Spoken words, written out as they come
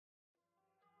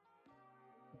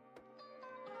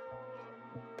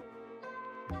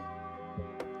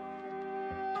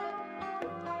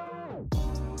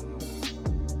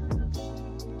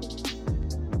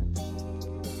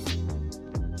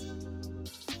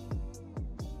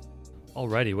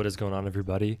Alrighty, what is going on,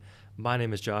 everybody? My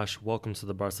name is Josh. Welcome to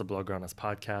the Barca Blaugranas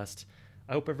podcast.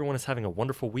 I hope everyone is having a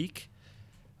wonderful week.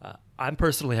 I'm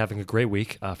personally having a great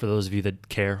week. For those of you that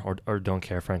care or don't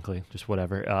care, frankly, just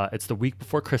whatever. It's the week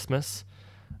before Christmas,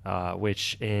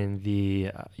 which in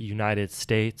the United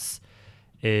States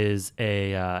is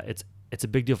it's a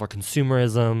big deal for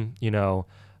consumerism. You know,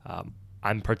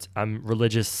 I'm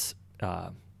religious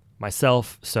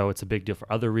myself, so it's a big deal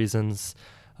for other reasons.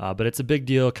 But it's a big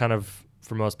deal kind of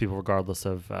for most people, regardless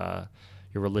of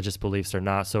your religious beliefs or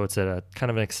not. So it's a kind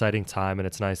of an exciting time, and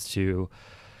it's nice to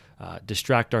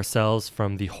distract ourselves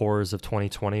from the horrors of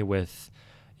 2020 with,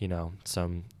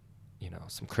 some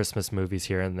Christmas movies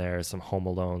here and there, some Home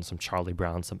Alone, some Charlie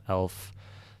Brown, some Elf,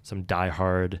 some Die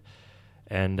Hard,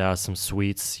 and some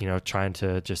sweets, trying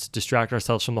to just distract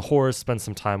ourselves from the horrors, spend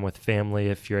some time with family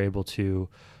if you're able to,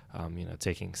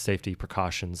 taking safety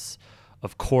precautions,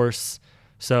 of course.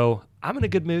 So I'm in a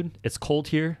good mood. It's cold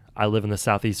here. I live in the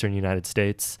southeastern United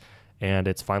States, and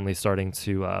it's finally starting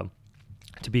to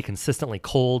be consistently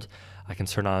cold. I can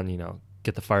turn on,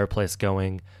 get the fireplace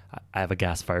going. I have a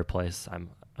gas fireplace. I'm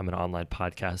an online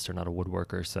podcaster, not a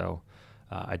woodworker, so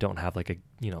I don't have like a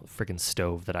freaking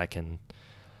stove that I can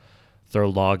throw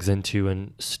logs into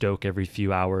and stoke every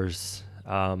few hours.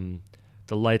 The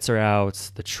lights are out.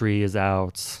 The tree is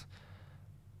out.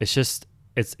 It's just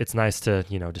it's nice to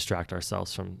distract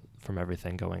ourselves from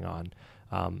everything going on.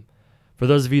 For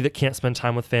those of you that can't spend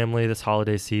time with family this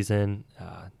holiday season,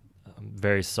 I'm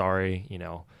very sorry.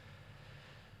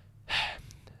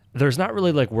 There's not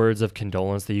really like words of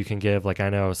condolence that you can give. Like I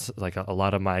know like a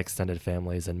lot of my extended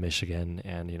families in Michigan,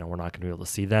 and we're not going to be able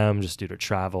to see them just due to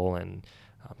travel and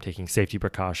taking safety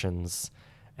precautions.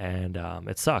 And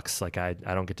it sucks. Like I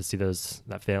don't get to see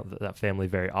that family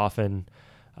very often.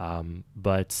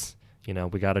 But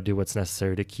we got to do what's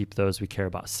necessary to keep those we care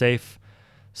about safe.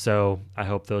 So I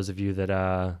hope those of you that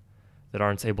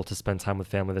aren't able to spend time with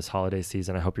family this holiday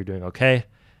season, I hope you're doing okay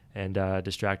and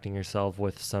distracting yourself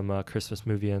with some Christmas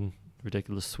movie and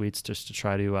ridiculous sweets just to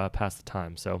try to pass the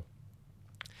time. So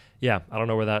yeah, I don't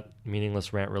know where that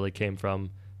meaningless rant really came from.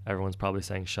 Everyone's probably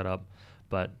saying shut up,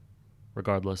 but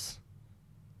regardless,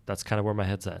 that's kind of where my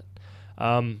head's at.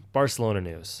 Barcelona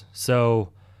news.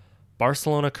 So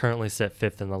Barcelona currently sit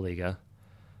 5th in La Liga.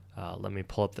 Let me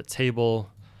pull up the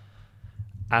table.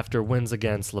 After wins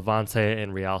against Levante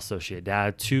and Real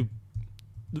Sociedad, two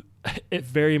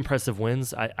very impressive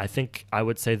wins. I think I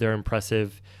would say they're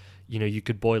impressive. You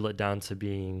could boil it down to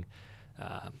being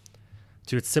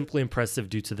it's simply impressive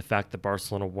due to the fact that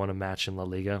Barcelona won a match in La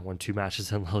Liga, won 2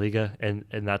 matches in La Liga, and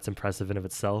that's impressive in of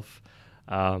itself,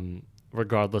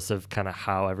 regardless of kind of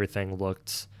how everything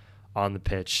looked on the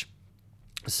pitch.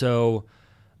 So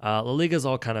La Liga's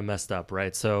all kind of messed up,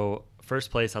 right? So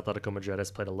first place, Atletico Madrid has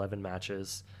played 11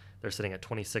 matches. They're sitting at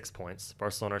 26 points.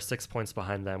 Barcelona are 6 points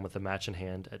behind them with a match in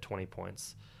hand at 20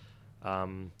 points.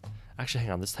 Actually, hang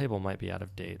on. This table might be out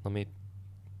of date.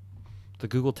 The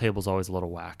Google table's always a little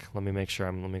whack. Let me make sure.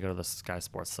 Let me go to the Sky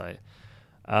Sports site.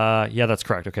 Yeah, that's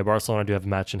correct. Okay, Barcelona do have a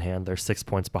match in hand. They're 6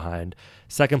 points behind.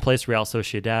 Second place, Real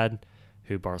Sociedad,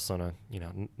 who Barcelona,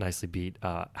 nicely beat,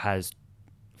 has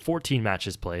 14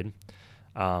 matches played,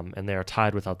 and they are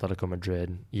tied with Atletico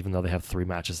Madrid, even though they have 3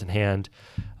 matches in hand.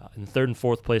 In third and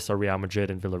fourth place are Real Madrid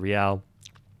and Villarreal,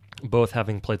 both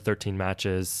having played 13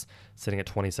 matches, sitting at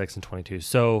 26 and 22.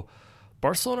 So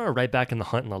Barcelona are right back in the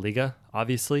hunt in La Liga,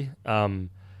 obviously.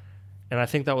 And I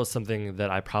think that was something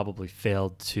that I probably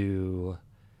failed to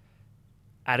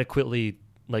adequately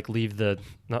leave the,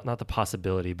 not the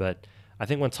possibility, but I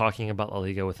think when talking about La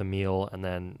Liga with Emil and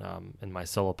then in my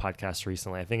solo podcast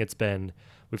recently, I think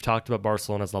we've talked about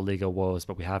Barcelona's La Liga woes,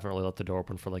 but we haven't really let the door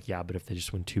open for but if they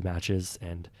just win 2 matches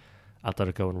and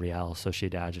Atletico and Real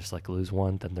Sociedad just lose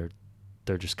one, then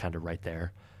they're just kind of right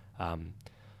there.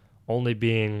 Only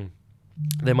being,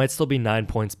 they might still be 9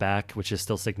 points back, which is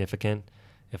still significant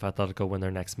if Atletico win their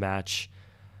next match.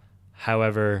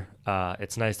 However,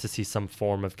 it's nice to see some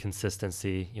form of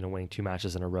consistency, winning 2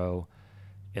 matches in a row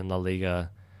in La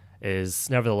Liga is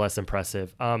nevertheless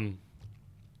impressive. In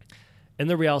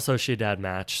the Real Sociedad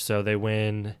match, so they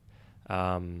win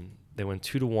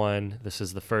 2-1. This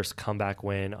is the first comeback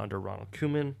win under Ronald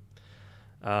Koeman.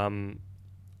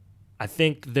 I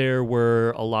think there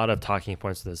were a lot of talking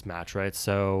points to this match, right?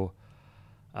 So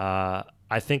I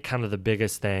think kind of the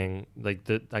biggest thing,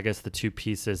 I guess the 2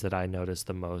 pieces that I noticed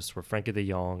the most were Frenkie de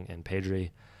Jong and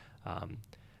Pedri.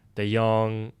 De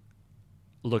Jong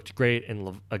looked great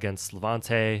against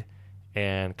Levante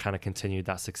and kind of continued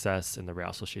that success in the Real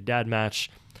Sociedad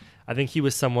match. I think he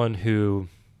was someone who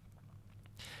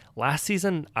last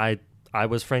season I I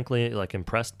was frankly like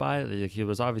impressed by. Like, he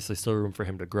was obviously still room for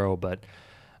him to grow, but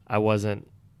I wasn't.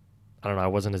 I don't know. I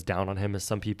wasn't as down on him as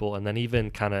some people. And then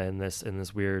even kind of in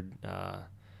this weird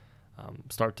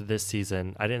start to this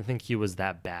season, I didn't think he was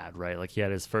that bad, right? Like, he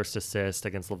had his first assist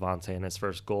against Levante and his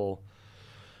first goal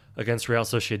against Real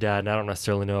Sociedad. And I don't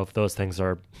necessarily know if those things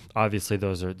are, obviously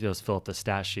those fill up the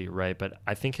stat sheet, right? But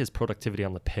I think his productivity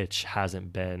on the pitch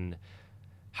hasn't been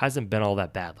all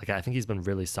that bad. Like, I think he's been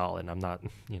really solid. And I'm not,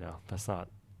 that's not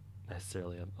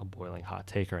necessarily a boiling hot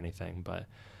take or anything, but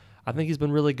I think he's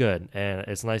been really good, and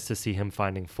it's nice to see him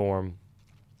finding form.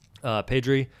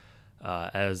 Pedri,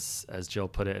 as Jill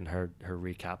put it in her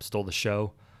recap, stole the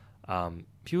show.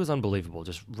 He was unbelievable,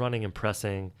 just running and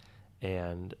pressing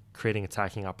and creating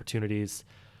attacking opportunities.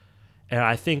 And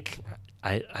I think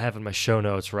I have in my show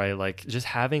notes, right, like just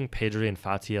having Pedri and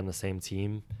Fati on the same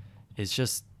team is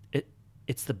just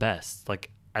it's the best.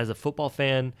 Like, as a football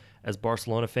fan, as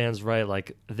Barcelona fans, right,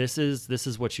 like this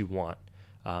is what you want.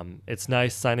 It's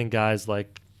nice signing guys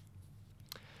like,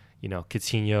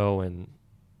 Coutinho and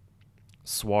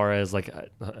Suarez. Like,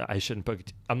 I shouldn't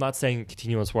put. I'm not saying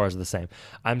Coutinho and Suarez are the same.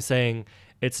 I'm saying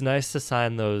it's nice to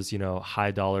sign those, high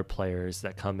dollar players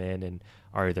that come in and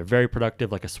are either very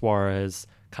productive like a Suarez,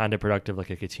 kind of productive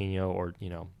like a Coutinho, or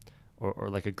or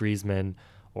like a Griezmann,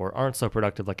 or aren't so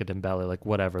productive like a Dembele, like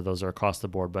whatever. Those are across the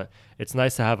board. But it's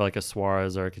nice to have like a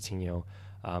Suarez or a Coutinho.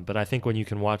 But I think when you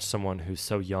can watch someone who's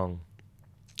so young,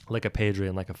 like a Pedri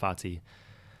and like a Fati,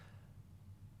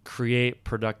 create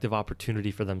productive opportunity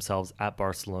for themselves at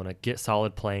Barcelona, get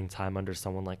solid playing time under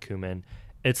someone like Koeman,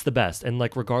 it's the best. And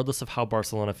like, regardless of how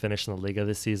Barcelona finished in the Liga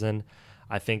this season,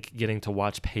 I think getting to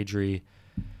watch Pedri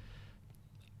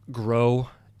grow,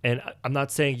 and I'm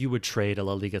not saying you would trade a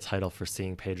La Liga title for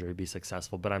seeing Pedri be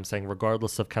successful, but I'm saying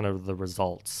regardless of kind of the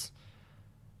results,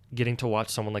 getting to watch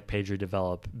someone like Pedri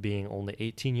develop, being only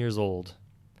 18 years old,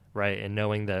 right, and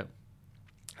knowing that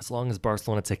as long as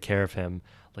Barcelona take care of him,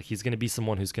 like, he's going to be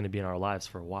someone who's going to be in our lives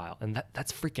for a while. And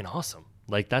that's freaking awesome.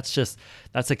 Like, that's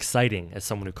exciting as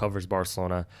someone who covers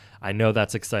Barcelona. I know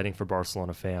that's exciting for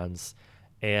Barcelona fans.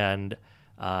 And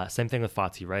same thing with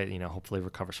Fati, right? Hopefully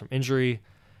recovers from injury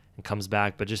and comes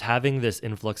back. But just having this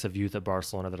influx of youth at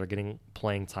Barcelona that are getting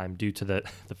playing time due to the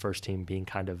first team being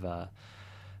kind of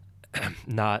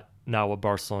not what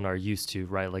Barcelona are used to,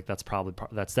 right? Like, that's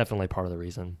definitely part of the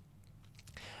reason.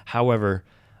 However,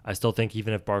 I still think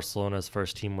even if Barcelona's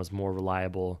first team was more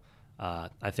reliable,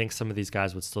 I think some of these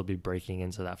guys would still be breaking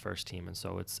into that first team. And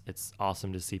so it's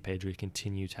awesome to see Pedri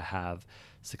continue to have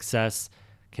success,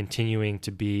 continuing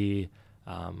to be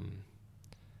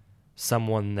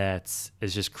someone that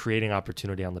is just creating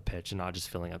opportunity on the pitch and not just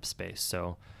filling up space.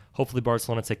 So hopefully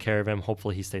Barcelona take care of him.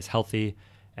 Hopefully he stays healthy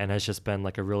and has just been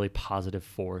like a really positive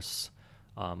force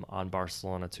on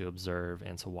Barcelona to observe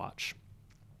and to watch.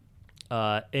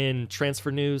 In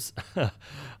transfer news,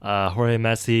 Jorge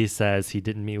Messi says he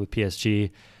didn't meet with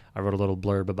PSG. I wrote a little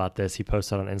blurb about this. He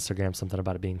posted on Instagram something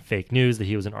about it being fake news, that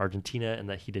he was in Argentina and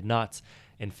that he did not,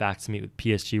 in fact, meet with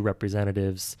PSG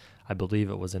representatives. I believe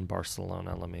it was in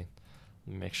Barcelona. Let me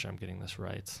make sure I'm getting this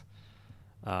right.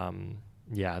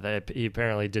 He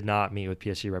apparently did not meet with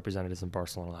PSG representatives in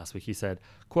Barcelona last week. He said,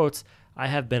 quotes, "I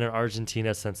have been in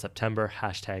Argentina since September,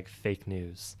 #fake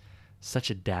news."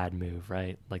 Such a dad move,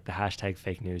 right? Like, the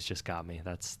 #fake news just got me.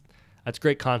 That's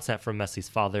great content from Messi's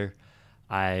father.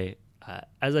 As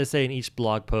I say in each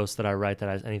blog post that I write that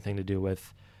has anything to do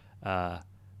with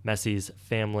Messi's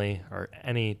family or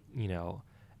any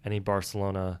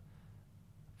Barcelona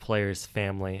player's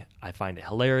family, I find it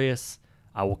hilarious.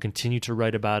 I will continue to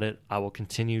write about it. I will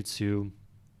continue to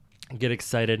get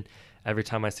excited every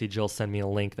time I see Jill send me a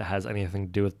link that has anything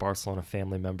to do with Barcelona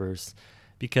family members,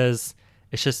 because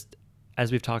it's just, as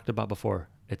we've talked about before,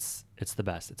 it's the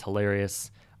best. It's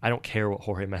hilarious. I don't care what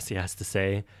Jorge Messi has to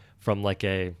say from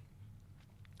a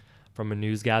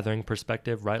news gathering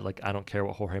perspective, right? Like, I don't care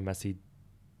what Jorge Messi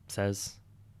says.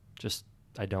 I just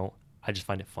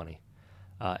find it funny.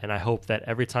 And I hope that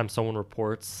every time someone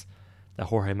reports that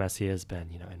Jorge Messi has been,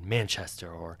 in Manchester,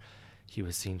 or he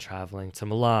was seen traveling to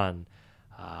Milan,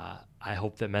 I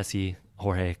hope that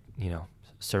Jorge,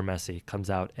 Sir Messi, comes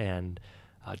out and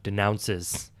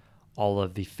denounces all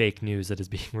of the fake news that is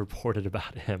being reported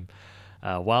about him,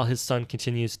 while his son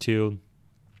continues to,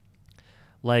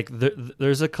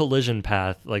 there's a collision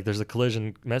path.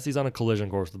 Messi's on a collision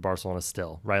course with Barcelona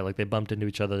still, right? Like, they bumped into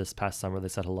each other this past summer. They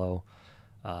said hello.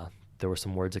 There were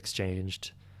some words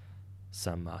exchanged,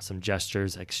 some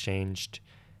gestures exchanged,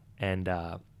 and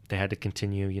they had to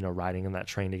continue, riding in that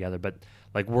train together. But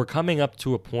we're coming up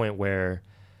to a point where,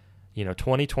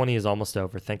 2020 is almost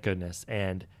over, thank goodness.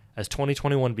 And as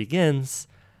 2021 begins,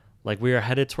 Like, we are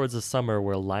headed towards a summer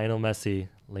where Lionel,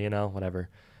 whatever,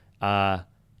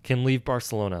 can leave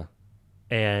Barcelona.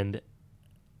 And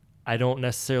I don't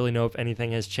necessarily know if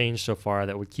anything has changed so far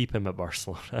that would keep him at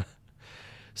Barcelona.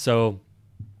 So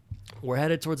we're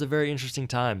headed towards a very interesting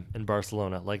time in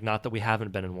Barcelona. Like, not that we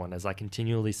haven't been in one. As I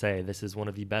continually say, this is one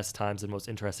of the best times and most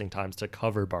interesting times to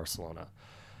cover Barcelona.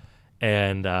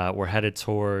 And we're headed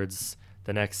towards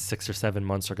the next 6 or 7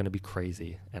 months are going to be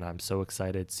crazy. And I'm so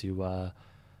excited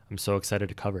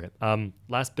to cover it.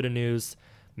 Last bit of news,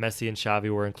 Messi and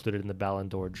Xavi were included in the Ballon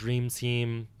d'Or Dream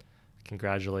Team.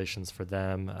 Congratulations for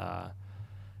them.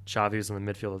 Xavi was in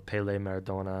the midfield with Pele,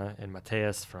 Maradona, and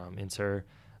Mateus from Inter.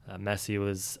 Messi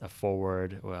was a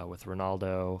forward with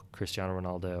Ronaldo, Cristiano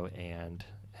Ronaldo, and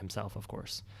himself, of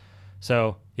course.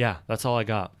 So, yeah, that's all I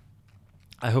got.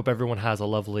 I hope everyone has a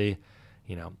lovely,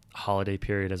 holiday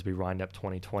period as we wrap up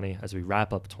 2020.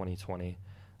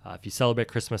 If you celebrate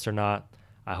Christmas or not,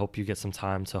 I hope you get some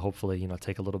time to hopefully,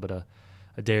 take a little bit of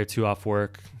a day or two off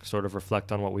work, sort of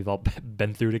reflect on what we've all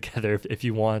been through together if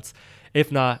you want. If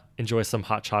not, enjoy some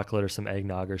hot chocolate or some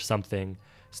eggnog or something.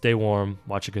 Stay warm,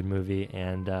 watch a good movie,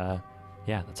 and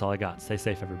that's all I got. Stay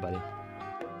safe, everybody.